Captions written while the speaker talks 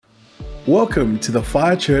Welcome to the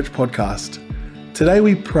Fire Church podcast. Today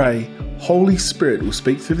we pray Holy Spirit will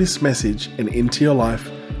speak through this message and into your life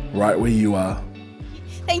right where you are.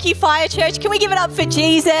 Thank you, Fire Church. Can we give it up for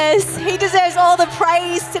Jesus? He deserves all the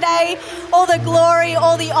praise today, all the glory,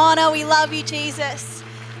 all the honor. We love you, Jesus.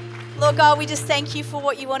 Lord God, we just thank you for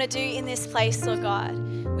what you want to do in this place, Lord God.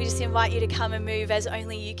 We just invite you to come and move as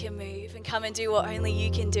only you can move and come and do what only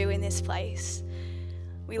you can do in this place.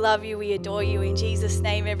 We love you, we adore you. In Jesus'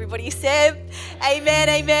 name, everybody said, amen,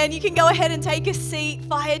 amen. You can go ahead and take a seat,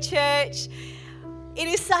 Fire Church. It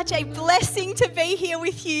is such a blessing to be here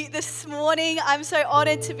with you this morning. I'm so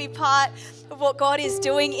honored to be part of what God is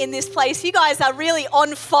doing in this place. You guys are really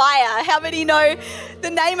on fire. How many know the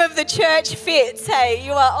name of the church fits? Hey,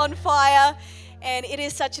 you are on fire. And it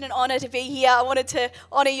is such an honor to be here. I wanted to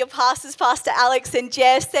honor your pastors, Pastor Alex and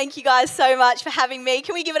Jess. Thank you guys so much for having me.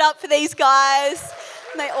 Can we give it up for these guys?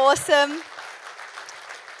 Aren't they awesome?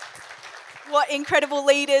 What incredible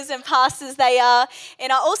leaders and pastors they are.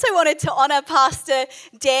 And I also wanted to honor Pastor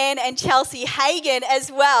Dan and Chelsea Hagan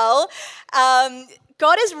as well.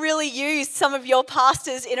 God has really used some of your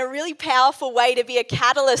pastors in a really powerful way to be a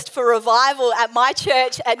catalyst for revival at my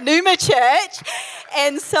church, at Numa Church.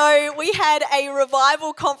 And so we had a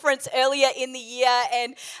revival conference earlier in the year,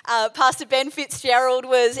 and Pastor Ben Fitzgerald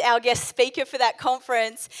was our guest speaker for that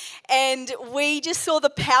conference. And we just saw the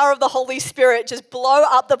power of the Holy Spirit just blow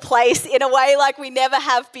up the place in a way like we never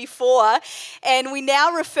have before. And we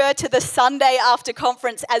now refer to the Sunday after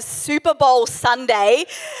conference as Super Bowl Sunday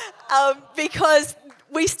because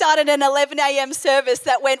we started an 11 a.m. service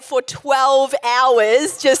that went for 12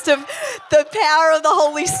 hours, just of the power of the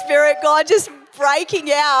Holy Spirit, God just breaking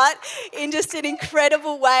out in just an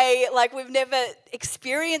incredible way like we've never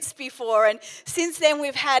experienced before. And since then,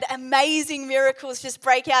 we've had amazing miracles just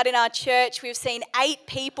break out in our church. We've seen 8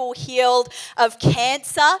 people healed of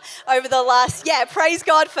cancer over the last, praise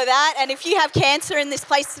God for that. And if you have cancer in this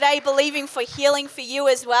place today, believing for healing for you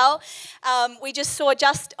as well. We just saw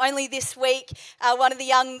just only this week one of the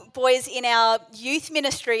young boys in our youth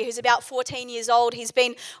ministry who's about 14 years old. He's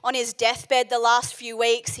been on his deathbed the last few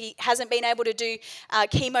weeks. He hasn't been able to do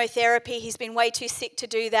chemotherapy. He's been way too sick to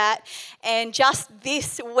do that. And just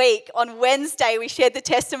this week, on Wednesday, we shared the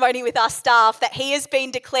testimony with our staff that he has been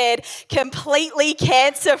declared completely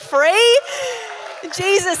cancer-free. In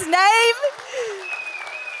Jesus' name.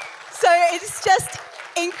 So it's just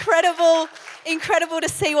incredible to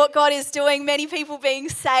see what God is doing. Many people being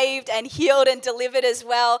saved and healed and delivered as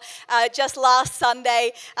well. Just last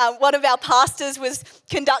Sunday, one of our pastors was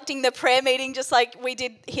conducting the prayer meeting, just like we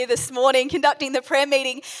did here this morning, conducting the prayer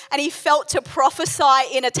meeting, and he felt to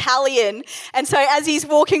prophesy in Italian. And so as he's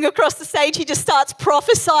walking across the stage, he just starts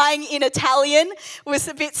prophesying in Italian. It was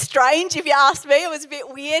a bit strange, if you ask me. It was a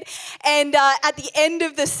bit weird. And at the end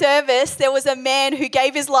of the service, there was a man who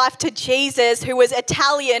gave his life to Jesus, who was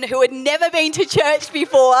Italian, who had never been to church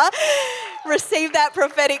before, received that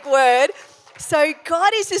prophetic word. So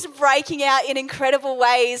God is just breaking out in incredible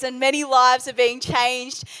ways, and many lives are being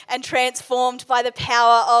changed and transformed by the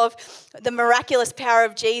power of the miraculous power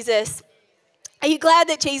of Jesus. Are you glad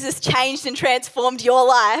that Jesus changed and transformed your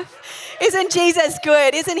life? Isn't Jesus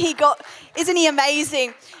good? Isn't he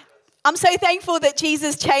amazing? I'm so thankful that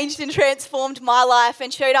Jesus changed and transformed my life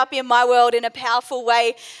and showed up in my world in a powerful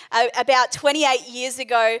way. About 28 years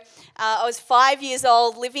ago, I was 5 years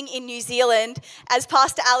old, living in New Zealand. As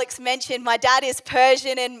Pastor Alex mentioned, my dad is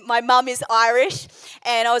Persian and my mum is Irish.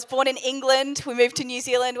 And I was born in England. We moved to New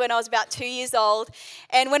Zealand when I was about 2 years old.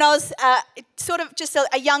 And when I was sort of just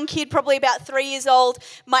a young kid, probably about 3 years old,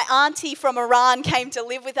 my auntie from Iran came to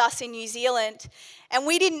live with us in New Zealand. And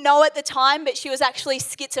we didn't know at the time, but she was actually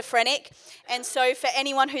schizophrenic. And so for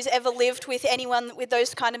anyone who's ever lived with anyone with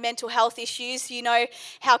those kind of mental health issues, you know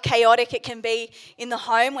how chaotic it can be in the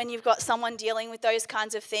home when you've got someone dealing with those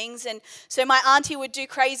kinds of things. And so my auntie would do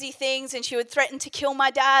crazy things, and she would threaten to kill my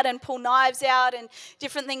dad and pull knives out and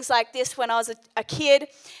different things like this when I was a kid.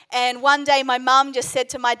 And one day my mum just said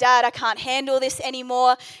to my dad, I can't handle this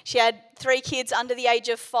anymore. She had 3 kids under the age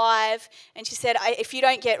of 5, and she said, if you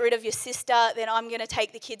don't get rid of your sister, then I'm going to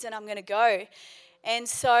take the kids and I'm going to go. And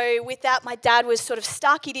so with that, my dad was sort of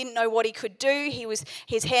stuck. He didn't know what he could do.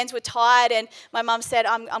 His hands were tied, and my mum said,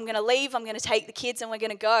 I'm going to leave. I'm going to take the kids and we're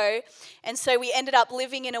going to go. And so we ended up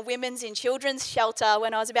living in a women's and children's shelter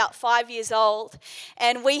when I was about 5 years old.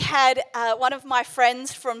 And we had one of my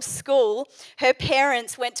friends from school, her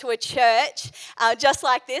parents went to a church just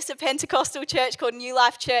like this, a Pentecostal church called New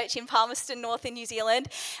Life Church in Palmerston North in New Zealand.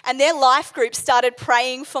 And their life group started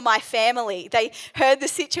praying for my family. They heard the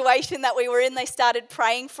situation that we were in. They started started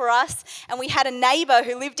praying for us. And we had a neighbour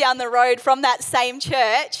who lived down the road from that same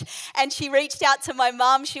church, and she reached out to my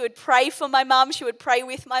mum. She would pray for my mum. She would pray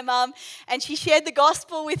with my mum, and she shared the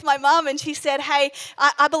gospel with my mum, and she said, hey,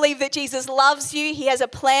 I believe that Jesus loves you. He has a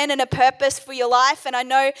plan and a purpose for your life, and I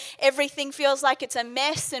know everything feels like it's a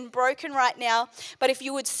mess and broken right now, but if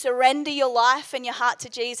you would surrender your life and your heart to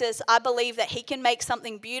Jesus, I believe that he can make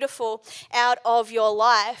something beautiful out of your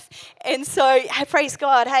life. And so, hey, praise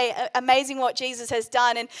God. Hey, amazing what Jesus has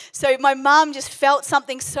done. And so my mum just felt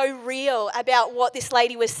something so real about what this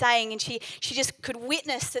lady was saying, and she just could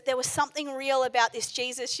witness that there was something real about this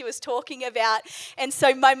Jesus she was talking about. And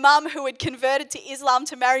so my mum, who had converted to Islam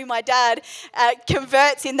to marry my dad,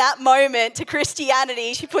 converts in that moment to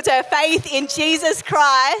Christianity. She puts her faith in Jesus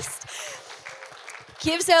Christ,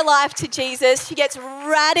 gives her life to Jesus. She gets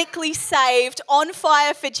radically saved, on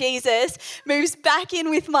fire for Jesus, moves back in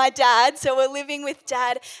with my dad. So we're living with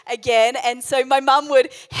dad again. And so my mum would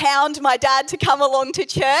hound my dad to come along to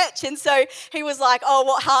church. And so he was like, oh,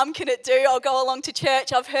 what harm can it do? I'll go along to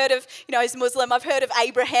church. I've heard of, he's Muslim. I've heard of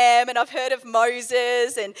Abraham, and I've heard of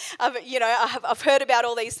Moses, and I've heard about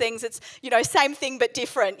all these things. It's, same thing but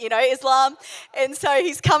different, Islam. And so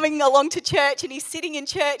he's coming along to church, and he's sitting in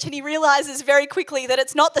church, and he realizes very quickly that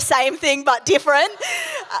it's not the same thing but different.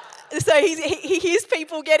 So he hears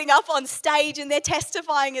people getting up on stage, and they're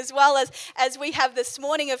testifying as well as we have this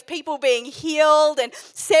morning, of people being healed and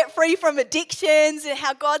set free from addictions, and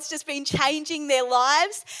how God's just been changing their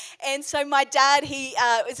lives. And so my dad, he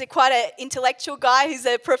is quite an intellectual guy. He's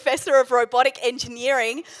a professor of robotic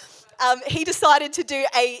engineering. He decided to do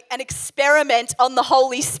an experiment on the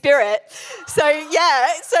Holy Spirit. So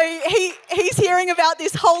he's hearing about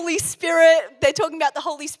this Holy Spirit. They're talking about the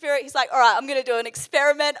Holy Spirit. He's like, all right, I'm going to do an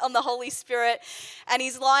experiment on the Holy Spirit. And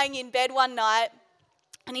he's lying in bed one night,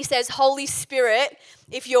 and he says, Holy Spirit,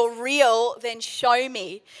 if you're real, then show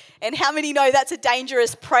me. And how many know that's a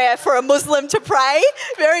dangerous prayer for a Muslim to pray?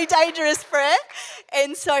 Very dangerous prayer.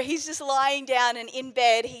 And so he's just lying down, and in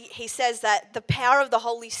bed, he says that the power of the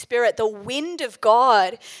Holy Spirit, the wind of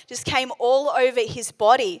God, just came all over his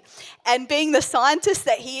body. And being the scientist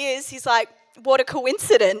that he is, he's like, what a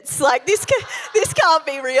coincidence. Like, this can't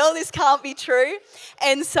be real. This can't be true.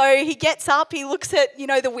 And so he gets up, he looks at,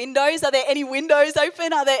 the windows. Are there any windows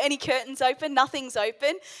open? Are there any curtains open? Nothing's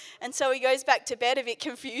open. And so he goes back to bed a bit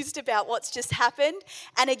confused about what's just happened.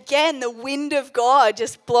 And again, the wind of God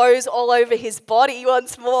just blows all over his body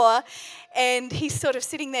once more. And he's sort of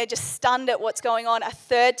sitting there just stunned at what's going on. A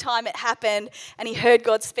third time it happened, and he heard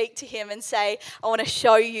God speak to him and say, I want to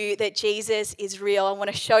show you that Jesus is real. I want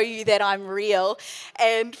to show you that I'm real.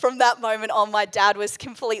 And from that moment on, my dad was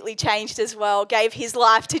completely changed as well, gave his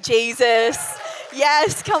life to Jesus.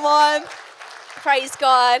 Yes, come on. Praise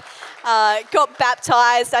God. Got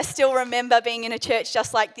baptized. I still remember being in a church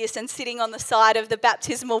just like this and sitting on the side of the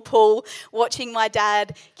baptismal pool watching my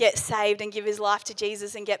dad get saved and give his life to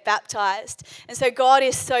Jesus and get baptized. And so God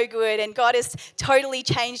is so good, and God has totally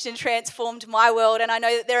changed and transformed my world. And I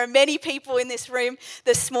know that there are many people in this room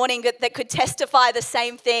this morning that could testify the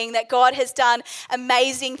same thing, that God has done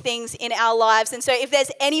amazing things in our lives. And so if there's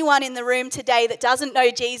anyone in the room today that doesn't know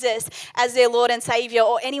Jesus as their Lord and Savior,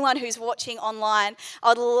 or anyone who's watching online,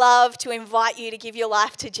 I'd love to invite you to give your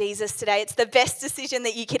life to Jesus today. It's the best decision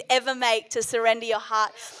that you could ever make, to surrender your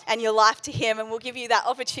heart and your life to him. And we'll give you that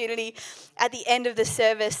opportunity at the end of the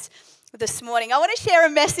service this morning. I want to share a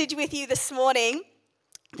message with you this morning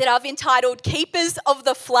that I've entitled Keepers of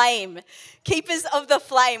the Flame. Keepers of the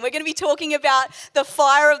Flame. We're going to be talking about the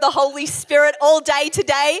fire of the Holy Spirit all day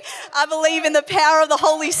today. I believe in the power of the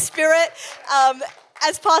Holy Spirit.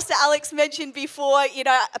 As Pastor Alex mentioned before,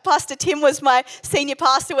 Pastor Tim was my senior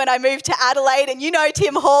pastor when I moved to Adelaide. And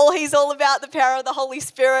Tim Hall, he's all about the power of the Holy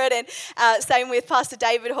Spirit. And same with Pastor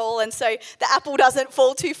David Hall. And so the apple doesn't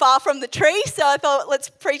fall too far from the tree. So I thought, let's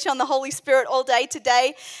preach on the Holy Spirit all day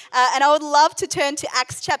today. And I would love to turn to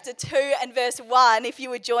Acts chapter 2 and verse 1, if you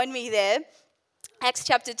would join me there. Acts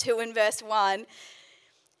chapter 2 and verse 1.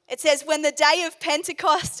 It says, when the day of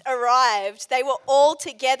Pentecost arrived, they were all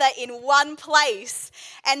together in one place,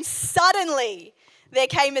 and suddenly there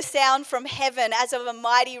came a sound from heaven as of a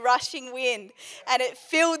mighty rushing wind, and it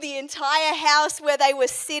filled the entire house where they were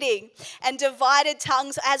sitting, and divided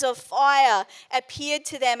tongues as of fire appeared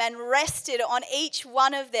to them and rested on each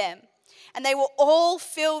one of them. And they were all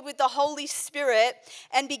filled with the Holy Spirit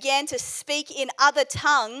and began to speak in other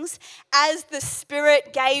tongues as the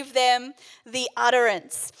Spirit gave them the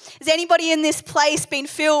utterance. Has anybody in this place been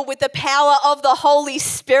filled with the power of the Holy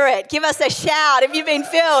Spirit? Give us a shout if you've been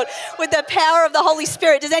filled with the power of the Holy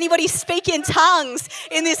Spirit. Does anybody speak in tongues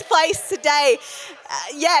in this place today?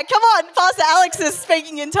 Yeah, come on. Pastor Alex is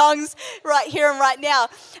speaking in tongues right here and right now.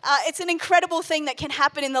 It's an incredible thing that can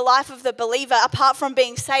happen in the life of the believer, apart from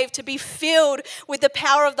being saved, to be filled with the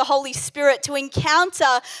power of the Holy Spirit, to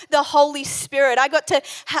encounter the Holy Spirit. I got to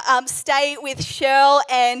stay with Cheryl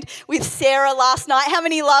and with Sarah last night. How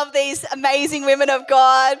many love these amazing women of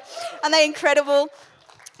God? Aren't they incredible?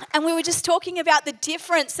 And we were just talking about the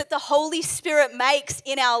difference that the Holy Spirit makes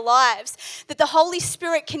in our lives, that the Holy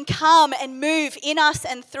Spirit can come and move in us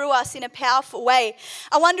and through us in a powerful way.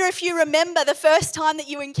 I wonder if you remember the first time that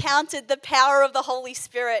you encountered the power of the Holy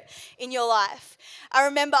Spirit in your life. I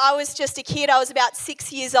remember I was just a kid. I was about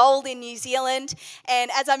 6 years old in New Zealand. And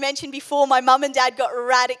as I mentioned before, my mum and dad got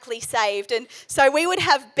radically saved. And so we would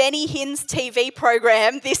have Benny Hinn's TV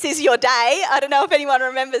program, This Is Your Day. I don't know if anyone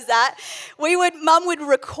remembers that. Mum would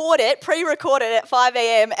record it, pre-record it at 5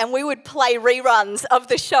 a.m. and we would play reruns of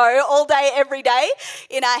the show all day, every day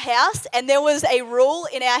in our house. And there was a rule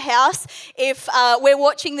in our house. If we're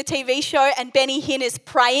watching the TV show and Benny Hinn is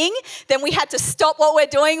praying, then we had to stop what we're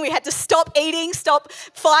doing. We had to stop eating, stop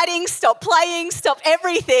fighting, stop playing, stop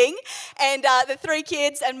everything. And the three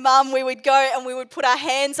kids and mum, we would go and we would put our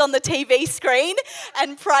hands on the TV screen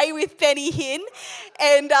and pray with Benny Hinn.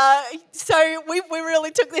 And so we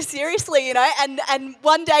really took this seriously, you know. And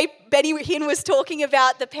one day Benny Hinn was talking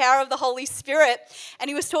about the power of the Holy Spirit, and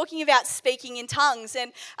he was talking about speaking in tongues.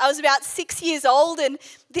 And I was about 6 years old, and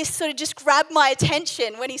this sort of just grabbed my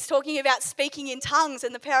attention when he's talking about speaking in tongues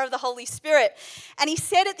and the power of the Holy Spirit. And he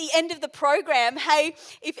said at the end of the program, hey,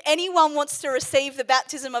 if anyone wants to receive the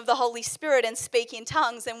baptism of the Holy Spirit and speak in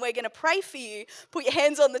tongues, then we're going to pray for you. Put your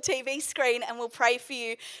hands on the TV screen and we'll pray for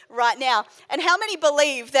you right now. And how many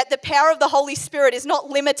believe that the power of the Holy Spirit is not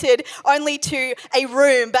limited only to a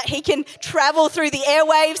room, but he can travel through the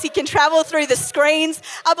airwaves, he can travel through the screens.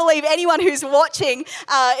 I believe anyone who's watching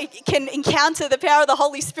can encounter the power of the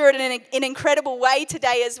Holy Spirit in an incredible way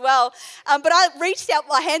today as well. But I reached out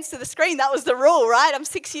my hands to the screen. That was the rule, right? I'm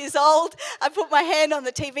 6 years old. I put my hand on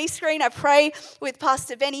the TV screen. I pray with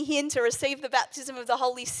Pastor Benny Hinn to receive the baptism of the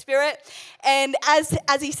Holy Spirit. And as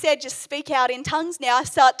he said, just speak out in tongues now. I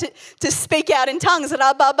start to speak out in tongues. And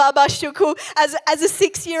as a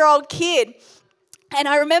 6-year-old kid. And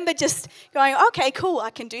I remember just going, okay, cool,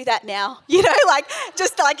 I can do that now. You know,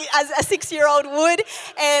 just like as a 6-year-old would.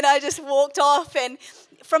 And I just walked off, and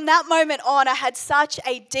from that moment on, I had such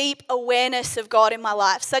a deep awareness of God in my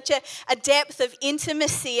life, such a depth of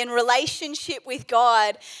intimacy and relationship with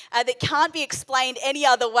God that can't be explained any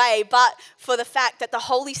other way but for the fact that the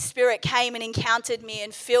Holy Spirit came and encountered me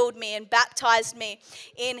and filled me and baptized me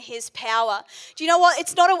in his power. Do you know what?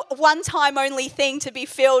 It's not a one-time only thing to be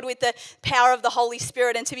filled with the power of the Holy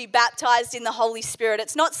Spirit and to be baptized in the Holy Spirit.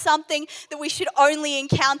 It's not something that we should only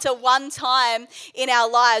encounter one time in our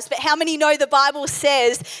lives. But how many know the Bible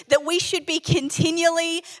says that we should be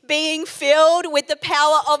continually being filled with the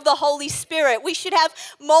power of the Holy Spirit? We should have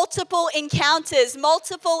multiple encounters,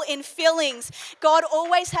 multiple infillings. God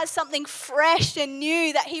always has something fresh and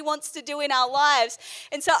new that he wants to do in our lives.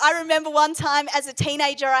 And so I remember one time as a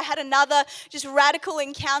teenager, I had another just radical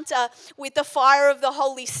encounter with the fire of the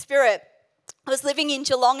Holy Spirit. I was living in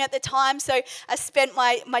Geelong at the time, so I spent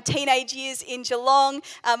my teenage years in Geelong.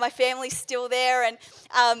 My family's still there. And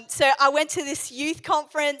so I went to this youth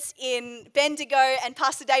conference in Bendigo, and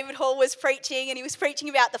Pastor David Hall was preaching, and he was preaching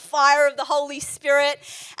about the fire of the Holy Spirit.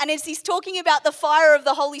 And as he's talking about the fire of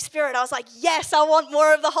the Holy Spirit, I was like, yes, I want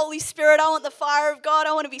more of the Holy Spirit. I want the fire of God.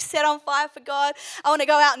 I want to be set on fire for God. I want to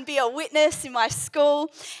go out and be a witness in my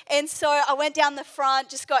school. And so I went down the front,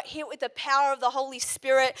 just got hit with the power of the Holy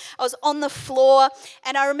Spirit. I was on the floor,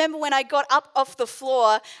 and I remember when I got up off the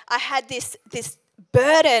floor, I had this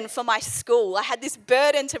burden for my school. I had this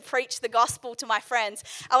burden to preach the gospel to my friends.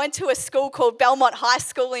 I went to a school called Belmont High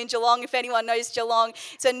School in Geelong, if anyone knows Geelong.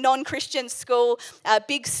 It's a non-Christian school, a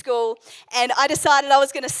big school. And I decided I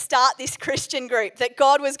was going to start this Christian group, that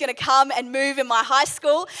God was going to come and move in my high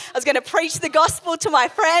school. I was going to preach the gospel to my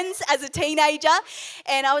friends as a teenager.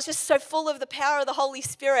 And I was just so full of the power of the Holy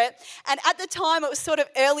Spirit. And at the time, it was sort of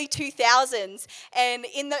early 2000s. And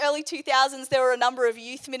in the early 2000s, there were a number of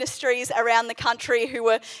youth ministries around the country who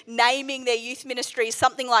were naming their youth ministries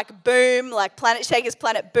something like Boom, like Planet Shakers,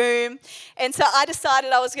 Planet Boom. And so I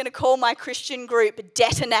decided I was going to call my Christian group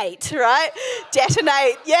Detonate, right?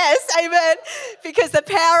 Detonate, yes, amen. Because the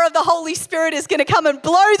power of the Holy Spirit is going to come and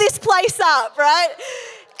blow this place up, right?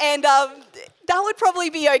 And that would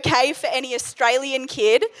probably be okay for any Australian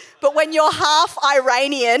kid, but when you're half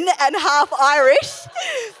Iranian and half Irish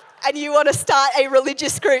and you want to start a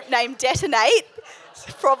religious group named Detonate,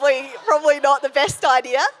 probably not the best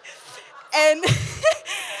idea. And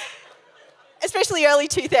especially early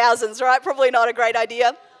 2000s, right? Probably not a great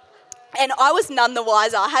idea. And I was none the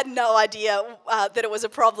wiser. I had no idea that it was a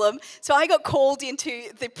problem. So I got called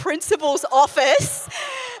into the principal's office,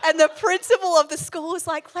 and the principal of the school was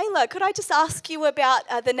like, Layla, could I just ask you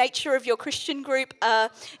about the nature of your Christian group?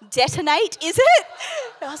 Detonate, is it?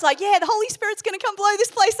 And I was like, yeah, the Holy Spirit's going to come blow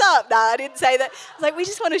this place up. No, I didn't say that. I was like, we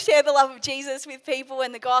just want to share the love of Jesus with people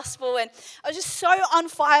and the gospel. And I was just so on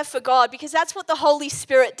fire for God, because that's what the Holy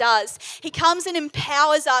Spirit does. He comes and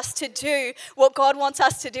empowers us to do what God wants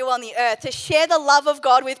us to do on the earth, to share the love of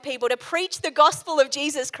God with people, to preach the gospel of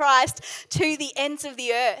Jesus Christ to the ends of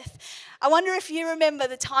the earth. I wonder if you remember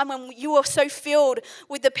the time when you were so filled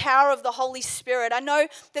with the power of the Holy Spirit. I know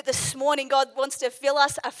that this morning God wants to fill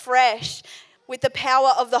us afresh with the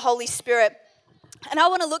power of the Holy Spirit. And I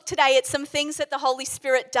want to look today at some things that the Holy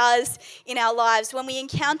Spirit does in our lives when we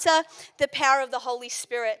encounter the power of the Holy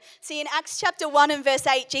Spirit. See, in Acts chapter 1 and verse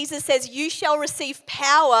 8, Jesus says, you shall receive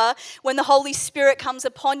power when the Holy Spirit comes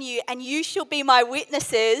upon you, and you shall be my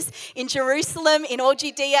witnesses in Jerusalem, in all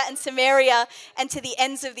Judea and Samaria, and to the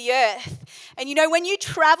ends of the earth. And you know, when you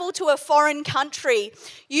travel to a foreign country,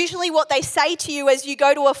 usually what they say to you as you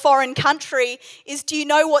go to a foreign country is, do you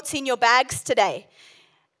know what's in your bags today?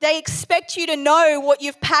 They expect you to know what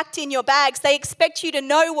you've packed in your bags. They expect you to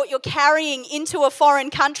know what you're carrying into a foreign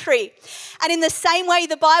country. And in the same way,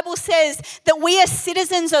 the Bible says that we are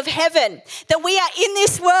citizens of heaven, that we are in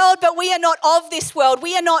this world, but we are not of this world.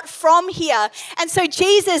 We are not from here. And so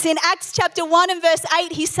Jesus in Acts chapter 1 and verse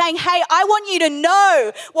 8, he's saying, hey, I want you to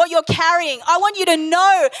know what you're carrying. I want you to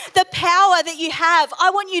know the power that you have. I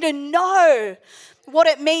want you to know what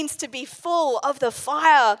it means to be full of the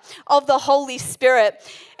fire of the Holy Spirit.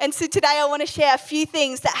 And so today I want to share a few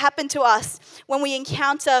things that happen to us when we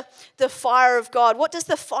encounter the fire of God. What does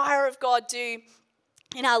the fire of God do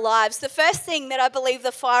in our lives? The first thing that I believe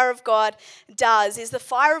the fire of God does is the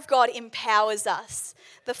fire of God empowers us.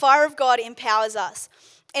 The fire of God empowers us.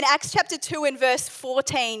 In Acts chapter 2 and verse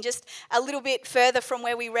 14, just a little bit further from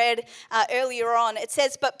where we read earlier on, it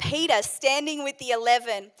says, but Peter, standing with the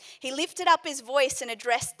 11, he lifted up his voice and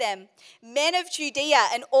addressed them, men of Judea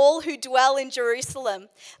and all who dwell in Jerusalem,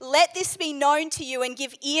 let this be known to you and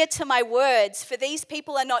give ear to my words, for these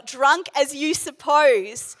people are not drunk as you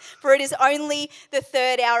suppose, for it is only the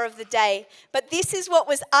third hour of the day. But this is what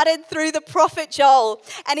was uttered through the prophet Joel.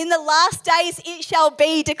 And in the last days it shall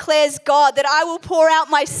be, declares God, that I will pour out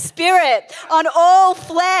my Spirit on all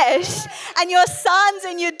flesh, and your sons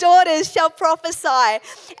and your daughters shall prophesy,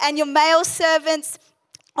 and your male servants,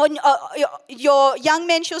 your young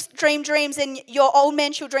men shall dream dreams, and your old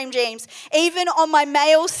men shall dream dreams. Even on my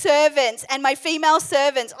male servants and my female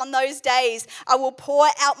servants on those days, I will pour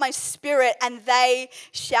out my Spirit, and they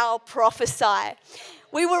shall prophesy.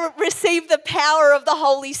 We will receive the power of the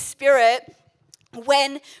Holy Spirit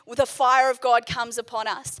when the fire of God comes upon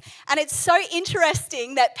us. And it's so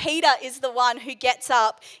interesting that Peter is the one who gets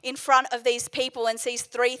up in front of these people and sees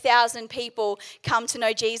 3,000 people come to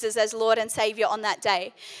know Jesus as Lord and Savior on that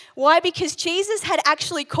day. Why? Because Jesus had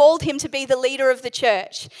actually called him to be the leader of the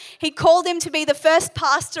church. He called him to be the first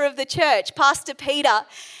pastor of the church, Pastor Peter.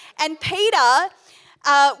 And Peter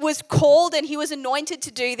was called and he was anointed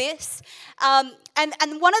to do this.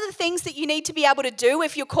 And one of the things that you need to be able to do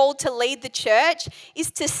if you're called to lead the church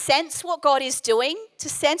is to sense what God is doing, to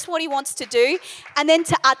sense what he wants to do, and then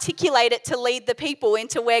to articulate it to lead the people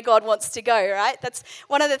into where God wants to go, right? That's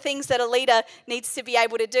one of the things that a leader needs to be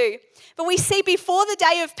able to do. But we see before the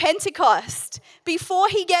day of Pentecost, before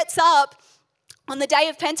he gets up on the day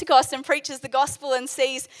of Pentecost and preaches the gospel and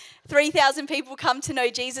sees 3,000 people come to know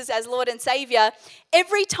Jesus as Lord and Savior,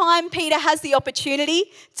 every time Peter has the opportunity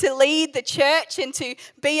to lead the church and to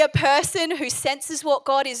be a person who senses what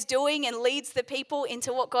God is doing and leads the people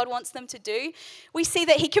into what God wants them to do, we see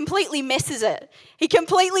that he completely messes it. He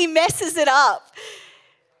completely messes it up.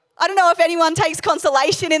 I don't know if anyone takes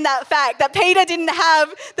consolation in that fact, that Peter didn't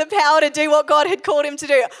have the power to do what God had called him to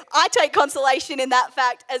do. I take consolation in that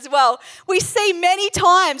fact as well. We see many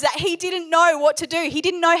times that he didn't know what to do. He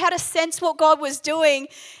didn't know how to sense what God was doing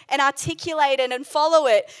and articulate it and follow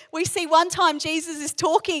it. We see one time Jesus is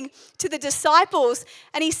talking to the disciples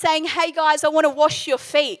and he's saying, hey guys, I want to wash your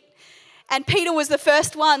feet. And Peter was the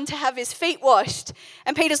first one to have his feet washed.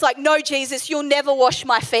 And Peter's like, no, Jesus, you'll never wash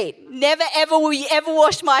my feet. Never, ever will you ever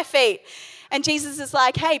wash my feet. And Jesus is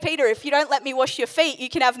like, hey, Peter, if you don't let me wash your feet, you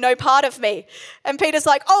can have no part of me. And Peter's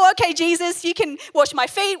like, oh, okay, Jesus, you can wash my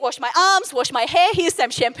feet, wash my arms, wash my hair. Here's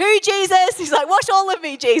some shampoo, Jesus. He's like, wash all of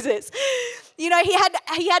me, Jesus. You know,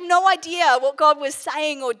 he had no idea what God was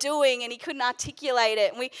saying or doing, and he couldn't articulate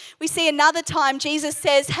it. And we see another time Jesus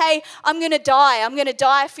says, hey, I'm going to die. I'm going to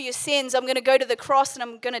die for your sins. I'm going to go to the cross and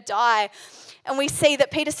I'm going to die. And we see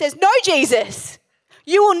that Peter says, no, Jesus,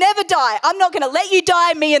 you will never die. I'm not going to let you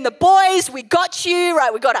die. Me and the boys, we got you,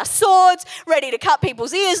 right? We got our swords ready to cut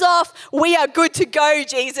people's ears off. We are good to go,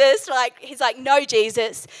 Jesus. He's like, no,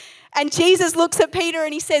 Jesus. And Jesus looks at Peter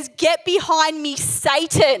and he says, get behind me,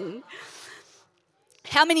 Satan.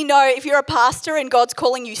 How many know if you're a pastor and God's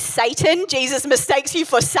calling you Satan, Jesus mistakes you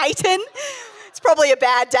for Satan? It's probably a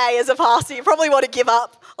bad day as a pastor. You probably want to give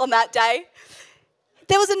up on that day.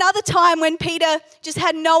 There was another time when Peter just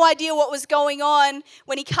had no idea what was going on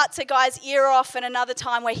when he cuts a guy's ear off, and another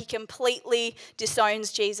time where he completely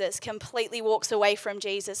disowns Jesus, completely walks away from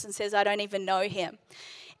Jesus and says, I don't even know him.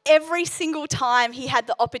 Every single time he had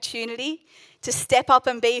the opportunity to step up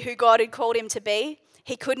and be who God had called him to be,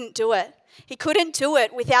 he couldn't do it. He couldn't do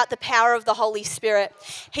it without the power of the Holy Spirit.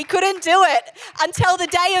 He couldn't do it until the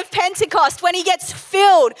day of Pentecost, when he gets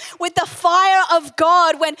filled with the fire of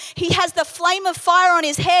God, when he has the flame of fire on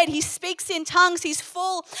his head, he speaks in tongues, he's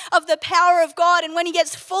full of the power of God. And when he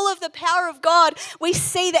gets full of the power of God, we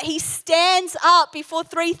see that he stands up before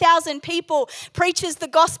 3,000 people, preaches the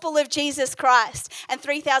gospel of Jesus Christ, and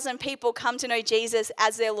 3,000 people come to know Jesus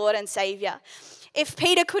as their Lord and Savior. If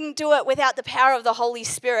Peter couldn't do it without the power of the Holy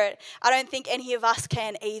Spirit, I don't think any of us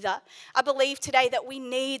can either. I believe today that we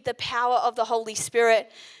need the power of the Holy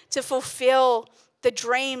Spirit to fulfill the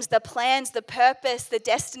dreams, the plans, the purpose, the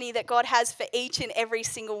destiny that God has for each and every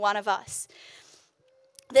single one of us.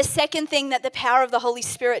 The second thing that the power of the Holy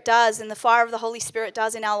Spirit does, and the fire of the Holy Spirit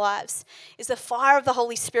does in our lives, is the fire of the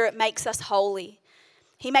Holy Spirit makes us holy.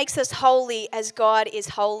 He makes us holy as God is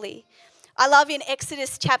holy. I love in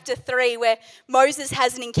Exodus chapter 3 where Moses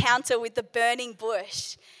has an encounter with the burning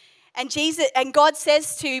bush. And God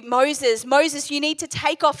says to Moses, you need to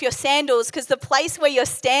take off your sandals because the place where you're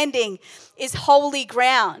standing is holy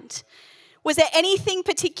ground. Was there anything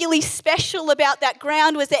particularly special about that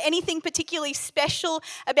ground? Was there anything particularly special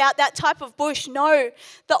about that type of bush? No.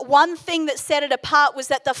 The one thing that set it apart was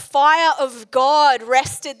that the fire of God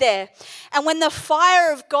rested there. And when the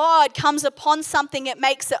fire of God comes upon something, it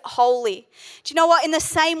makes it holy. Do you know what? In the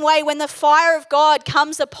same way, when the fire of God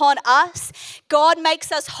comes upon us, God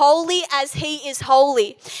makes us holy as he is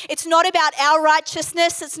holy. It's not about our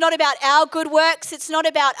righteousness. It's not about our good works. It's not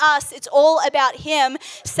about us. It's all about him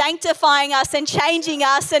sanctifying us and changing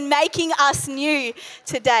us and making us new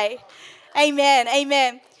today. Amen.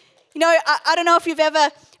 Amen. You know, I don't know if you've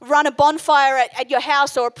ever run a bonfire at your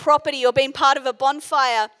house or a property or been part of a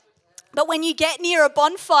bonfire, but when you get near a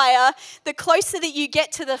bonfire, the closer that you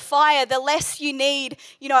get to the fire, the less you need,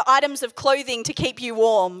 items of clothing to keep you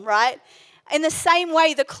warm, right? In the same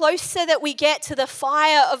way, the closer that we get to the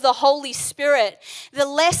fire of the Holy Spirit, the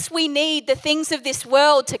less we need the things of this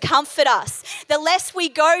world to comfort us. The less we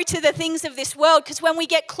go to the things of this world, because when we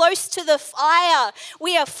get close to the fire,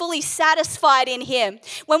 we are fully satisfied in him.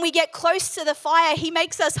 When we get close to the fire, he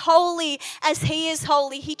makes us holy as he is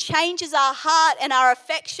holy. He changes our heart and our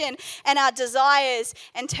affection and our desires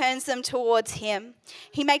and turns them towards him.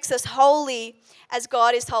 He makes us holy as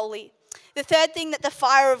God is holy. The third thing that the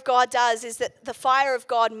fire of God does is that the fire of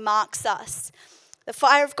God marks us. The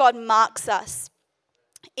fire of God marks us.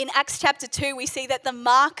 In Acts chapter 2, we see that the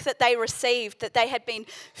mark that they received, that they had been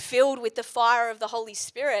filled with the fire of the Holy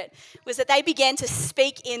Spirit, was that they began to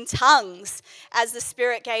speak in tongues as the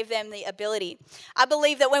Spirit gave them the ability. I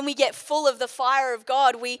believe that when we get full of the fire of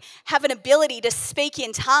God, we have an ability to speak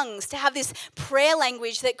in tongues, to have this prayer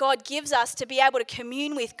language that God gives us to be able to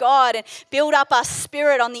commune with God and build up our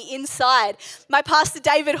spirit on the inside. My pastor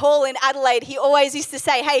David Hall in Adelaide, he always used to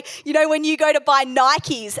say, hey, when you go to buy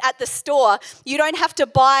Nikes at the store, you don't have to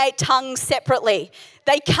buy tongues separately.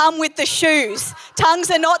 They come with the shoes.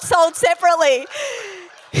 Tongues are not sold separately.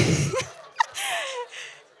 And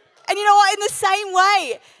you know what? In the same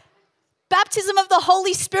way, baptism of the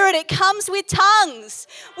Holy Spirit, it comes with tongues.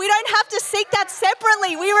 We don't have to seek that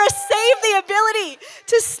separately. We receive the ability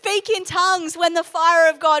to speak in tongues when the fire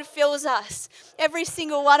of God fills us. Every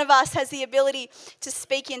single one of us has the ability to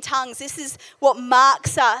speak in tongues. This is what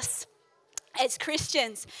marks us as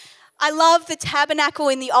Christians. I love the tabernacle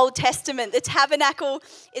in the Old Testament. The tabernacle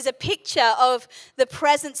is a picture of the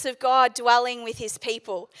presence of God dwelling with his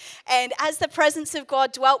people. And as the presence of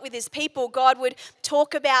God dwelt with his people, God would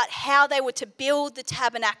talk about how they were to build the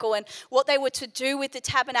tabernacle and what they were to do with the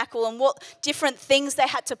tabernacle and what different things they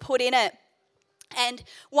had to put in it. And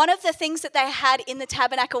one of the things that they had in the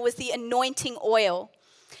tabernacle was the anointing oil.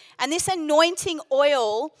 And this anointing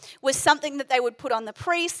oil was something that they would put on the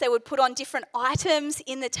priests. They would put on different items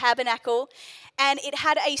in the tabernacle. And it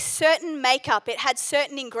had a certain makeup. It had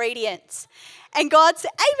certain ingredients. And God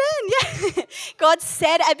said, amen, yeah. God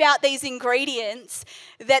said about these ingredients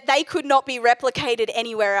that they could not be replicated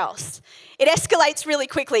anywhere else. It escalates really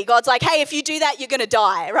quickly. God's like, hey, if you do that, you're going to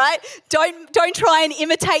die, right? Don't try and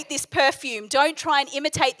imitate this perfume. Don't try and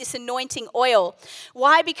imitate this anointing oil.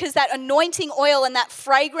 Why? Because that anointing oil and that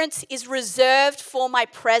fragrance is reserved for my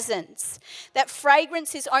presence. That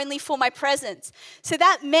fragrance is only for my presence. So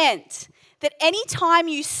that meant that any time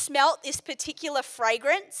you smelt this particular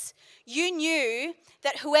fragrance, you knew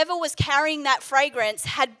that whoever was carrying that fragrance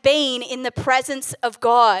had been in the presence of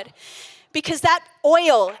God. Because that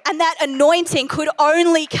oil and that anointing could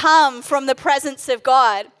only come from the presence of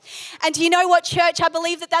God. And do you know what, church? I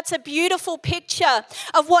believe that that's a beautiful picture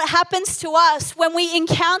of what happens to us when we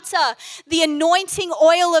encounter the anointing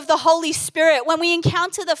oil of the Holy Spirit, when we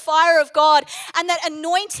encounter the fire of God and that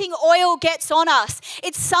anointing oil gets on us.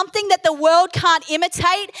 It's something that the world can't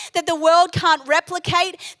imitate, that the world can't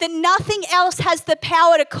replicate, that nothing else has the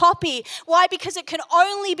power to copy. Why? Because it can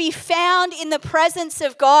only be found in the presence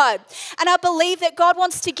of God. And I believe that God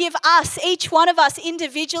wants to give us, each one of us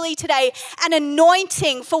individually today, an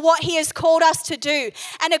anointing for what he has called us to do,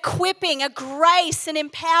 an equipping, a grace, an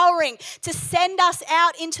empowering to send us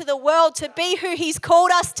out into the world to be who he's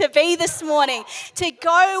called us to be this morning, to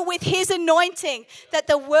go with his anointing that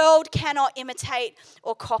the world cannot imitate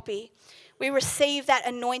or copy. We receive that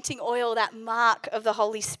anointing oil, that mark of the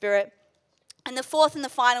Holy Spirit. And the fourth and the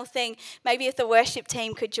final thing, maybe if the worship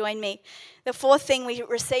team could join me, the fourth thing we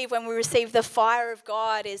receive when we receive the fire of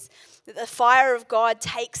God is that the fire of God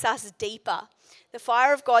takes us deeper. The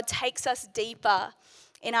fire of God takes us deeper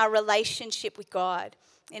in our relationship with God,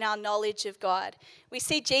 in our knowledge of God. We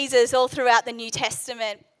see Jesus all throughout the New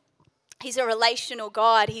Testament. He's a relational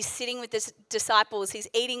God. He's sitting with the disciples. He's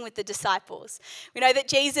eating with the disciples. We know that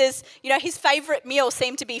Jesus, his favorite meal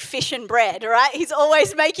seemed to be fish and bread, right? He's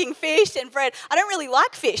always making fish and bread. I don't really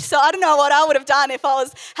like fish, so I don't know what I would have done if I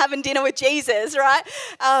was having dinner with Jesus, right?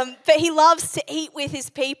 But he loves to eat with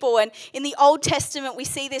his people. And in the Old Testament, we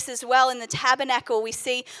see this as well. In the tabernacle, we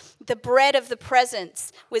see the bread of the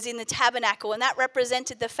presence was in the tabernacle. And that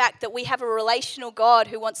represented the fact that we have a relational God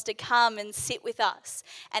who wants to come and sit with us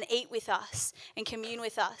and eat with us and commune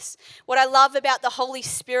with us. What I love about the Holy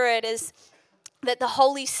Spirit is that the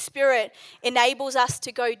Holy Spirit enables us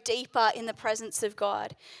to go deeper in the presence of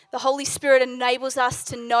God. The Holy Spirit enables us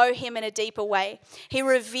to know him in a deeper way. He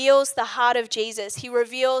reveals the heart of Jesus. He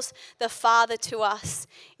reveals the Father to us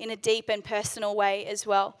in a deep and personal way as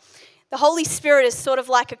well. The Holy Spirit is sort of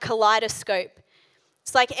like a kaleidoscope.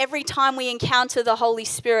 It's like every time we encounter the Holy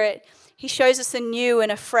Spirit, he shows us a new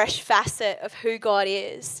and a fresh facet of who God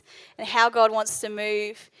is and how God wants to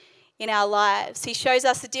move in our lives. He shows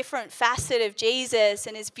us a different facet of Jesus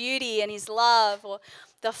and his beauty and his love, or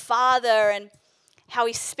the Father and how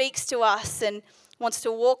he speaks to us and wants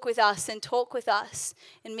to walk with us and talk with us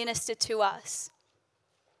and minister to us.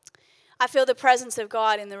 I feel the presence of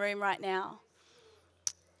God in the room right now.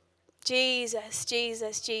 Jesus,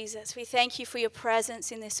 Jesus, Jesus, we thank you for your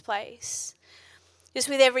presence in this place. Just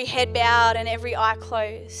with every head bowed and every eye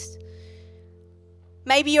closed.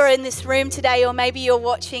 Maybe you're in this room today, or maybe you're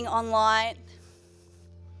watching online.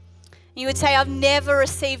 You would say, I've never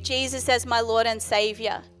received Jesus as my Lord and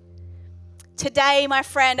Savior. Today, my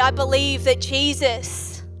friend, I believe that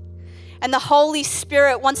Jesus and the Holy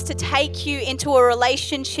Spirit wants to take you into a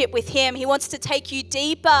relationship with him. He wants to take you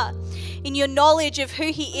deeper in your knowledge of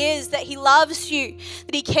who he is, that he loves you,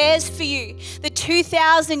 that he cares for you, that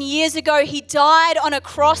 2,000 years ago he died on a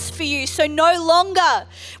cross for you. So no longer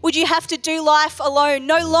would you have to do life alone.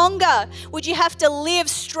 No longer would you have to live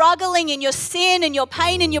struggling in your sin and your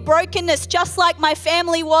pain and your brokenness, just like my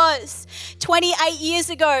family was 28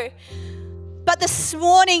 years ago. But this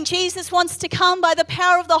morning, Jesus wants to come by the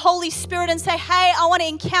power of the Holy Spirit and say, hey, I want to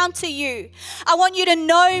encounter you. I want you to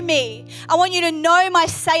know me. I want you to know my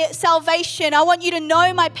salvation. I want you to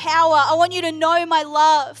know my power. I want you to know my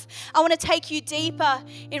love. I want to take you deeper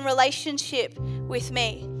in relationship with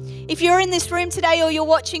me. If you're in this room today or you're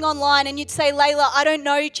watching online and you'd say, Layla, I don't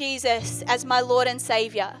know Jesus as my Lord and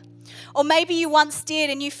Savior. Or maybe you once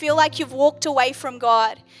did and you feel like you've walked away from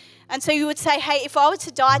God. And so you would say, hey, if I were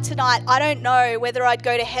to die tonight, I don't know whether I'd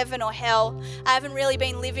go to heaven or hell. I haven't really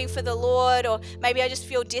been living for the Lord, or maybe I just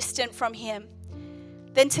feel distant from him.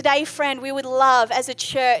 Then today, friend, we would love as a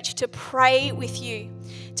church to pray with you,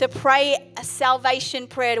 to pray a salvation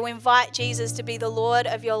prayer, to invite Jesus to be the Lord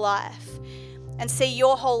of your life and see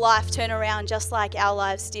your whole life turn around just like our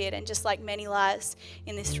lives did and just like many lives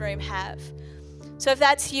in this room have. So if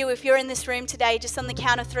that's you, if you're in this room today, just on the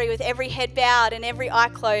count of 3 with every head bowed and every eye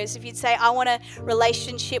closed, if you'd say, I want a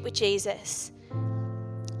relationship with Jesus.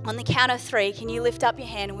 On the count of 3, can you lift up your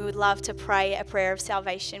hand and we would love to pray a prayer of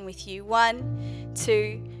salvation with you. 1,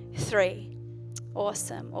 2, 3.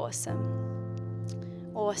 Awesome,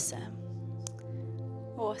 awesome, awesome,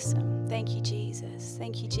 awesome. Thank you, Jesus.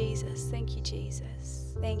 Thank you, Jesus. Thank you,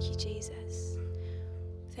 Jesus. Thank you, Jesus.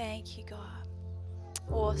 Thank you, God.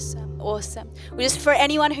 Awesome, awesome. Well, just for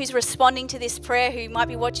anyone who's responding to this prayer, who might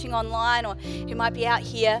be watching online or who might be out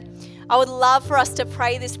here, I would love for us to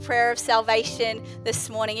pray this prayer of salvation this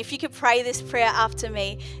morning. If you could pray this prayer after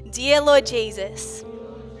me. Dear Lord Jesus,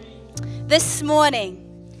 this morning,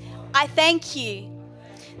 I thank you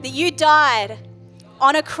that you died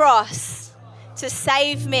on a cross to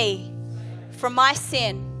save me from my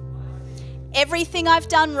sin, everything I've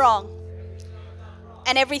done wrong,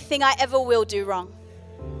 and everything I ever will do wrong.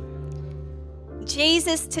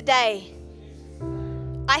 Jesus, today,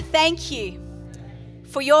 I thank you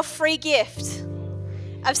for your free gift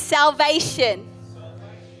of salvation.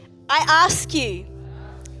 I ask you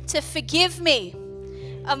to forgive me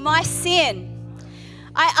of my sin.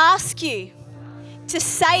 I ask you to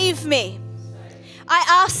save me. I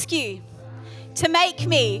ask you to make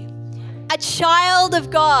me a child of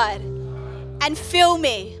God and fill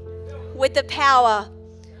me with the power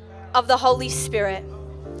of the Holy Spirit.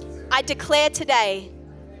 I declare today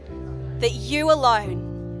that you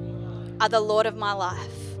alone are the Lord of my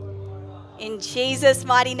life. In Jesus'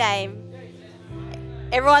 mighty name.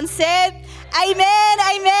 Everyone said, amen,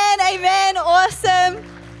 amen, amen. Awesome.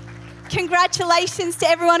 Congratulations to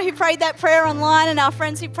everyone who prayed that prayer online and our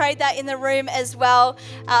friends who prayed that in the room as well.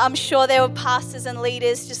 I'm sure there were pastors and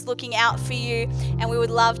leaders just looking out for you, and we would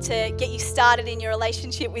love to get you started in your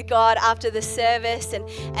relationship with God after the service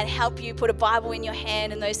and help you put a Bible in your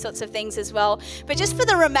hand and those sorts of things as well. But just for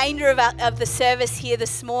the remainder of the service here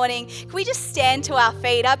this morning, can we just stand to our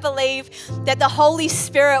feet? I believe that the Holy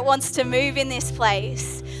Spirit wants to move in this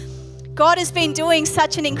place. God has been doing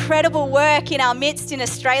such an incredible work in our midst in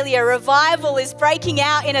Australia. Revival is breaking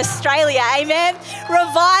out in Australia. Amen.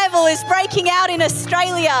 Revival is breaking out in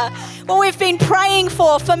Australia. What we've been praying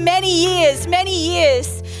for many years, many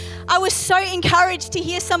years. I was so encouraged to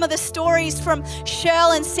hear some of the stories from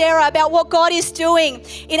Shirl and Sarah about what God is doing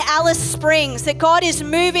in Alice Springs, that God is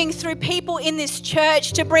moving through people in this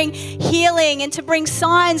church to bring healing and to bring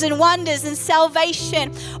signs and wonders and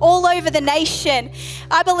salvation all over the nation.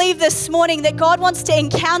 I believe this morning that God wants to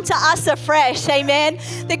encounter us afresh, amen?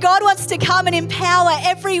 That God wants to come and empower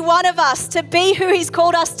every one of us to be who He's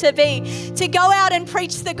called us to be, to go out and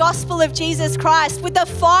preach the gospel of Jesus Christ with the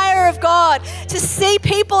fire of God, to see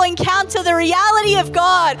people encounter the reality of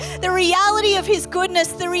God, the reality of His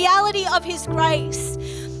goodness, the reality of His grace,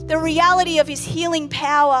 the reality of His healing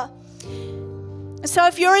power. And so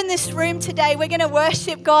if you're in this room today, we're going to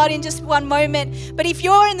worship God in just one moment. But if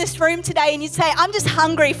you're in this room today and you say, I'm just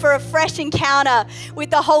hungry for a fresh encounter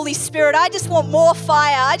with the Holy Spirit. I just want more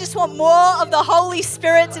fire. I just want more of the Holy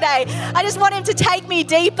Spirit today. I just want Him to take me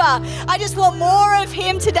deeper. I just want more of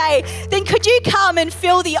Him today. Then could you come and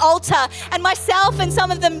fill the altar? And myself and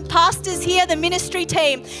some of the pastors here, the ministry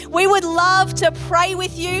team, we would love to pray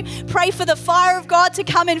with you, pray for the fire of God to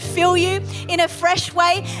come and fill you in a fresh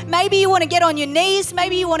way. Maybe you want to get on your knees.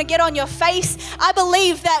 Maybe you want to get on your face. I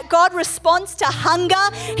believe that God responds to hunger.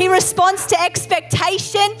 He responds to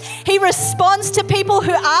expectation. He responds to people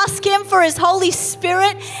who ask Him for His Holy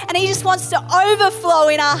Spirit. And He just wants to overflow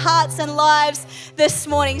in our hearts and lives this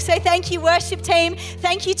morning. So thank you, worship team.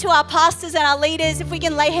 Thank you to our pastors and our leaders. If we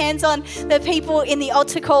can lay hands on the people in the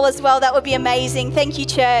altar call as well, that would be amazing. Thank you,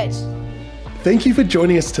 church. Thank you for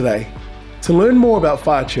joining us today. To learn more about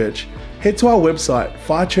Fire Church, head to our website,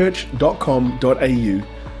 firechurch.com.au,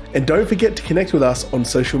 and don't forget to connect with us on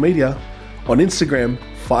social media, on Instagram,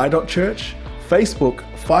 fire.church, Facebook,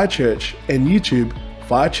 Fire Church, and YouTube,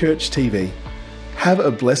 Fire Church TV. Have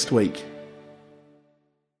a blessed week.